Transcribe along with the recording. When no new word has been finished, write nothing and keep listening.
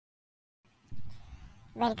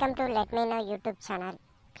Welcome to Let Me Know YouTube channel.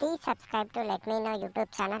 Please subscribe to Let Me Know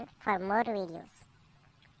YouTube channel for more videos.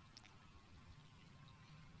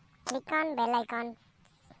 Click on bell icon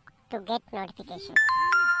to get notifications.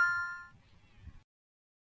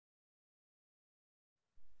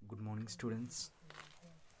 Good morning, students.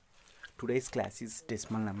 Today's class is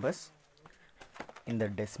decimal numbers. In the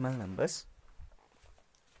decimal numbers,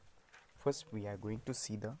 first we are going to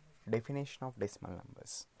see the definition of decimal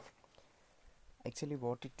numbers. Actually,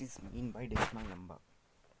 what it is mean by decimal number.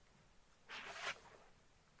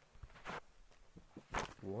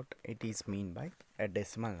 What it is mean by a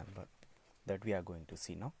decimal number that we are going to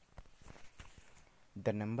see now.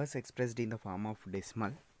 The numbers expressed in the form of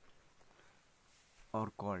decimal are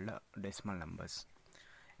called decimal numbers.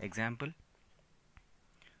 Example: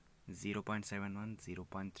 0.71,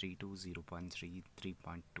 0.32, 0.3,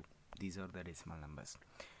 3.2. These are the decimal numbers.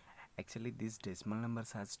 Actually, these decimal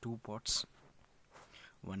numbers has two parts.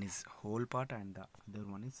 One is whole part and the other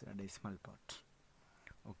one is a decimal part.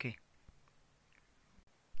 Okay.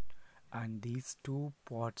 And these two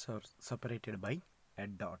parts are separated by a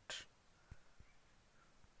dot.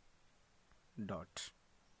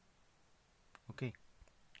 Okay.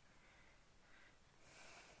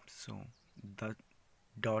 So the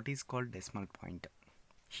dot is called decimal point.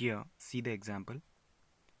 Here, see the example: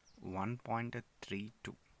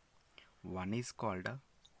 1.32. 1 is called a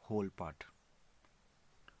whole part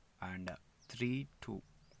and 32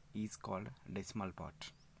 is called decimal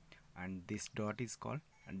part, and this dot is called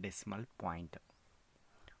a decimal point.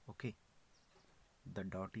 Okay, the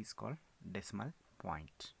dot is called decimal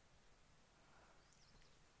point.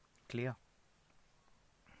 Clear?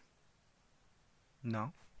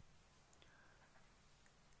 Now,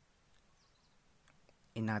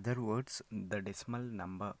 in other words, the decimal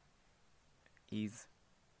number is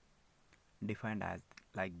defined as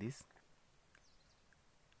like this.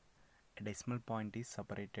 A decimal point is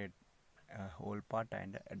separated a whole part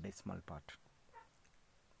and a decimal part.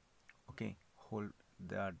 Okay,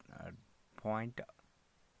 the point,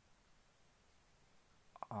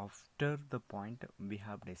 after the point we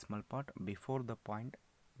have decimal part, before the point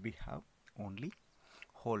we have only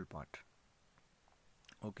whole part.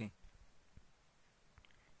 Okay,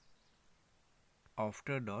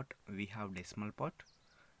 after dot we have decimal part,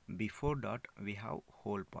 before dot we have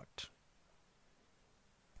whole part.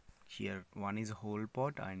 Here 1 is whole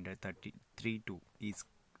part and 32 is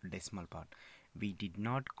decimal part. We did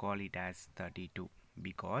not call it as 32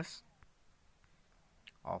 because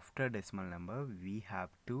after decimal number we have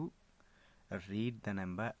to read the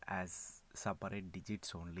number as separate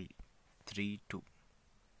digits only. 32,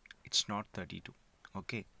 it's not 32.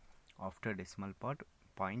 Okay, after decimal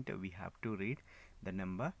point we have to read the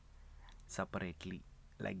number separately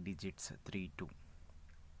like digits 32,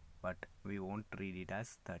 but we won't read it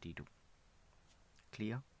as 32.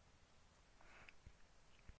 Clear?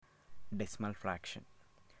 Decimal fraction: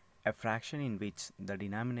 a fraction in which the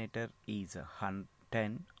denominator is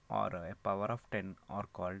 10 or a power of 10 are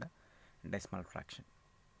called decimal fraction.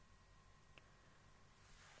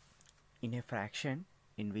 In a fraction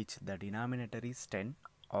in which the denominator is 10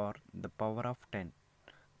 or the power of 10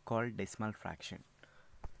 called decimal fraction.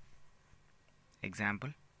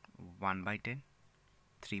 Example: 1 by 10,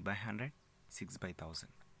 3 by 100, 6 by 1000.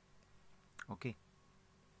 Okay.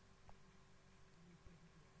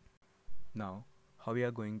 Now, how we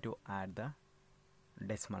are going to add the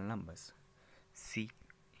decimal numbers? See,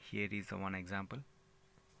 here is one example.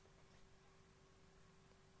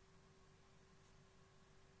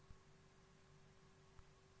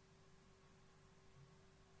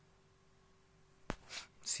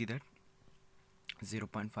 See that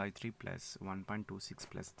 0.53 plus 1.26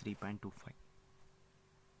 plus 3.25.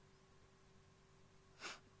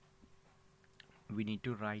 We need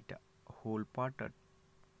to write a whole part at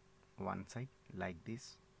one side like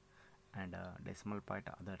this and a decimal point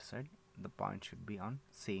other side. The point should be on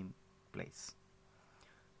same place.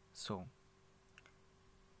 So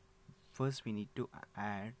first we need to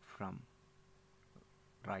add from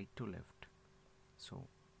right to left. So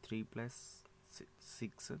 3 plus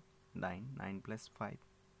 6, 9, 9 plus 5,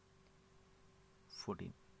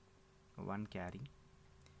 14, 1 carry,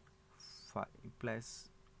 5 plus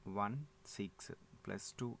 1, 6,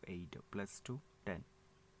 plus 2, 8, plus 2, 10,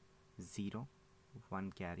 0,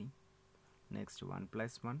 1 carry. Next 1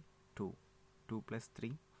 plus 1, 2, 2 plus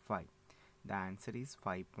 3, 5. The answer is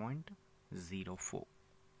 5.04.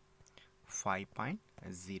 5.04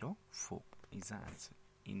 is the answer.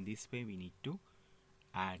 In this way we need to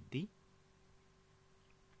add the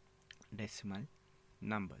decimal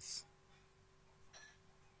numbers.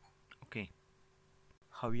 Okay,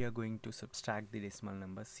 how we are going to subtract the decimal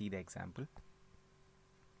number? See the example.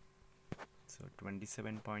 So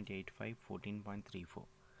 27.85, 14.34.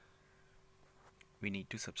 We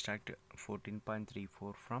need to subtract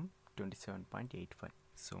 14.34 from 27.85.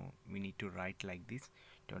 So we need to write like this: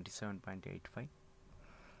 27.85,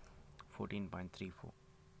 14.34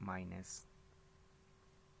 minus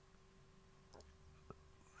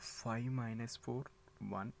 5 minus 4,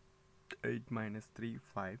 1, 8 minus 3,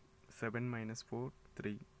 5, 7 minus 4,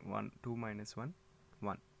 3, 1, 2 minus 1,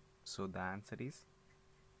 1. So the answer is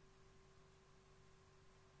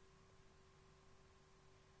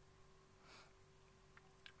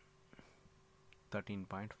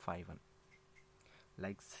 13.51.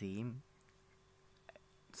 Like same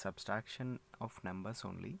subtraction of numbers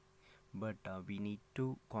only, but we need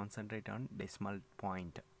to concentrate on decimal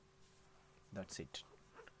point. That's it.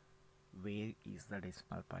 Where is the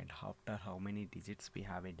decimal point? After how many digits we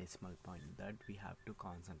have a decimal point, that we have to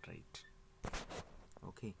concentrate.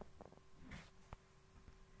 Okay.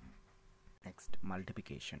 Next,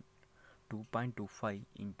 multiplication. 2.25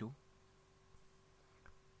 into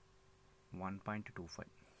 1.25.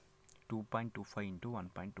 2.25 into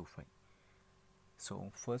 1.25.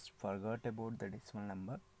 So first forget about the decimal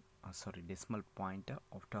number, decimal point.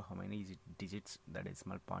 After how many digits the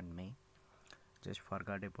decimal point may, just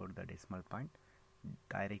forget about the decimal point,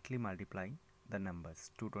 directly multiply the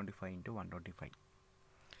numbers. 225 into 125.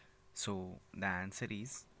 So the answer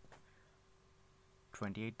is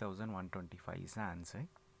 28,125 is the answer.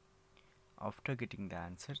 After getting the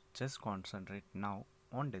answer, just concentrate now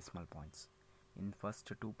on decimal points. In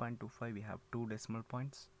first 2.25 we have 2 decimal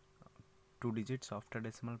points, 2 digits after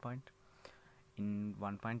decimal point. In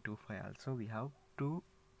 1.25 also we have 2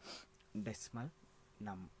 decimal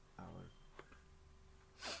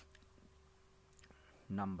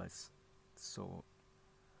numbers. So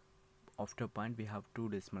after point we have 2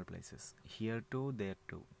 decimal places, here 2, there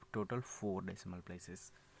 2, total 4 decimal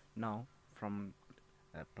places. Now from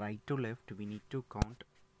right to left we need to count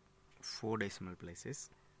 4 decimal places: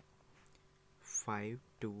 5,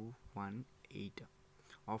 2, 1, 8.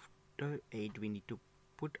 After 8 we need to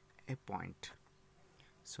put a point.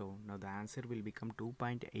 So now the answer will become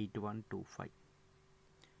 2.8125.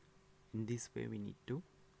 In this way we need to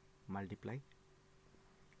multiply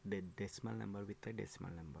the decimal number with a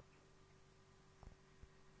decimal number.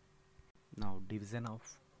 Now division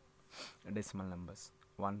of decimal numbers: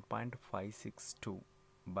 1.562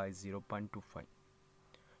 by 0.25.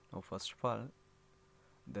 Now first of all,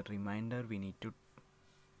 the remainder we need to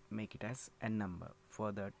make it as n number.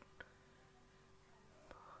 For that,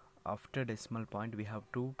 after decimal point we have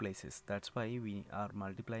 2 places, that's why we are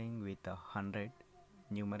multiplying with 100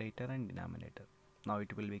 numerator and denominator. Now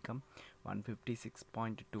it will become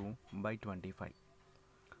 156.2 by 25.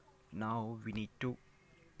 Now we need to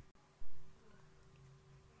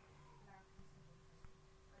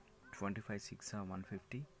 25 6 are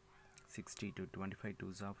 150, 60 to 25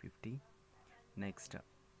 2s are 50. Next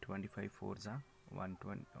 25 4s are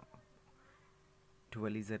 120,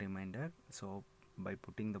 12 is a remainder. So by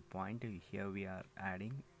putting the point here we are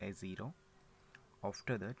adding a 0.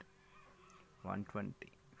 After that 120,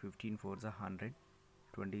 15 4s are 100,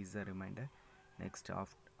 20 is the remainder. Next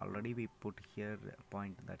already we put here a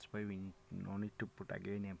point, that's why we no need to put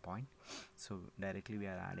again a point. So directly we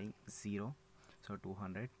are adding 0. So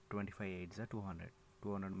 200, 25 8s are 200,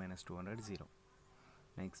 200 minus 200, 0.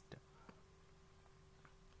 Next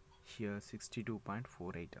here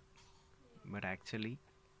 62.48, but actually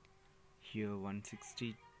here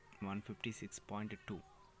 156.2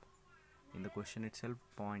 in the question itself.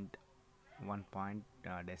 One point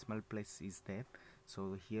decimal place is there,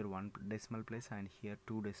 so here 1 decimal place and here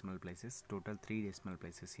 2 decimal places, total 3 decimal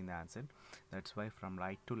places in the answer. That's why from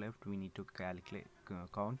right to left we need to calculate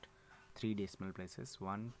count 3 decimal places: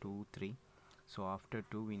 1 2 3. So after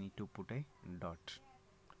 2 we need to put a dot,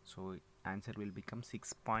 so answer will become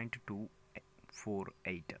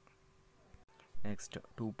 6.248. Next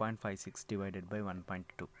 2.56 divided by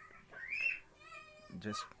 1.2.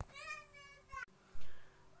 Just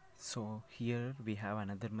so here we have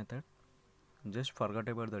another method. Just forget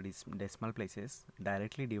about the decimal places,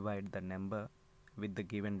 directly divide the number with the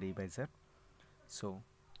given divisor. So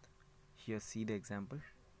here see the example: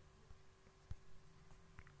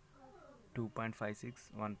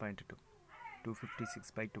 2.56 1.2,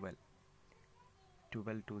 256 by 12,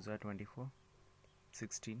 12 2s are 24,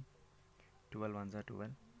 16, 12 1s are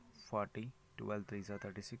 12, 40, 12 3s are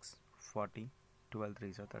 36, 40, 12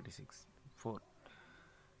 3s are 36, 4.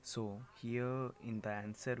 So here in the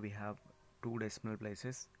answer we have 2 decimal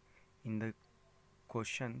places. In the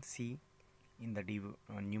question, see in the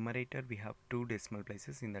numerator we have 2 decimal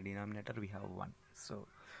places, in the denominator we have 1, so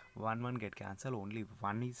 1 get cancelled, only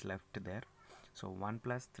 1 is left there. So 1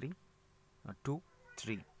 plus 3 2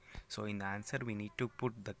 3. So in the answer we need to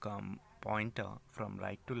put the pointer from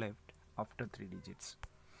right to left after 3 digits,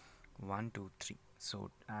 1 2 3. So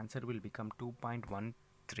answer will become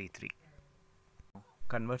 2.133.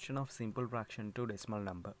 Conversion of simple fraction to decimal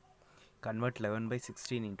number. Convert 11 by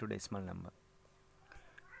 16 into decimal number.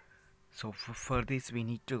 So for this we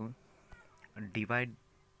need to divide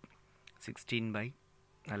 16 by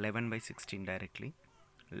 11 by 16 directly.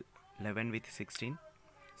 11 with 16,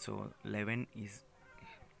 so 11 is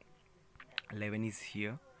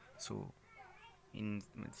here, so in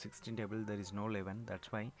 16 table there is no 11,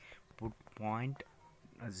 that's why put point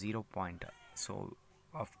 0 point. So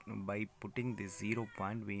by putting this 0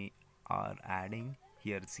 point we are adding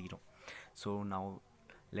here 0, so now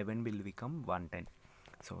 11 will become 110.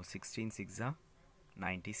 So 16 6 are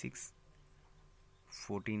 96,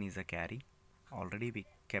 14 is a carry, already we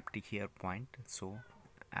kept here point, so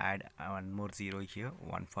add one more 0 here,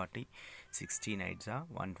 140, 16 8s are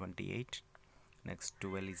 128, next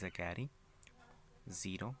 12 is a carry,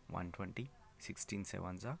 0 120, 16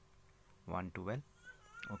 7s are 112.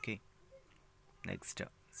 Okay, next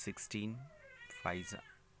 16 5s are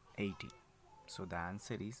 80, so the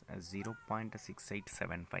answer is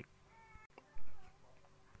 0.6875.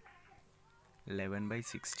 11 by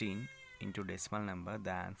 16 into decimal number,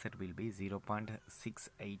 the answer will be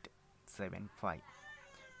 0.6875.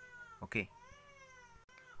 okay,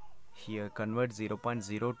 here convert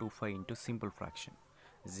 0.025 into simple fraction.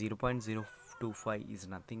 0.025 is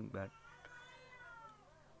nothing but,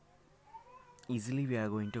 easily we are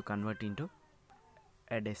going to convert into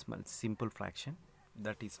a decimal simple fraction,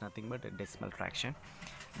 that is nothing but a decimal fraction.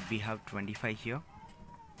 We have 25 here,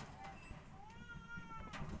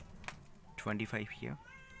 25 here,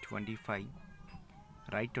 25,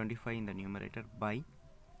 write 25 in the numerator, by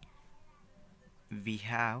we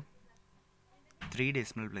have 3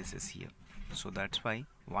 decimal places here, so that's why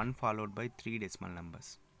 1 followed by 3 decimal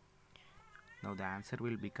numbers. Now the answer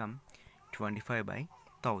will become 25 by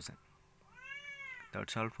 1000.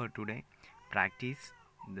 That's all for today. Practice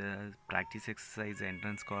the practice exercise,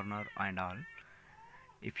 entrance corner and all.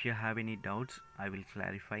 If you have any doubts, I will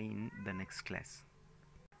clarify in the next class.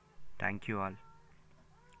 Thank you all.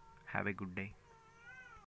 Have a good day.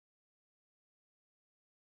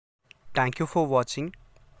 Thank you for watching.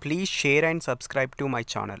 Please share and subscribe to my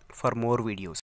channel for more videos.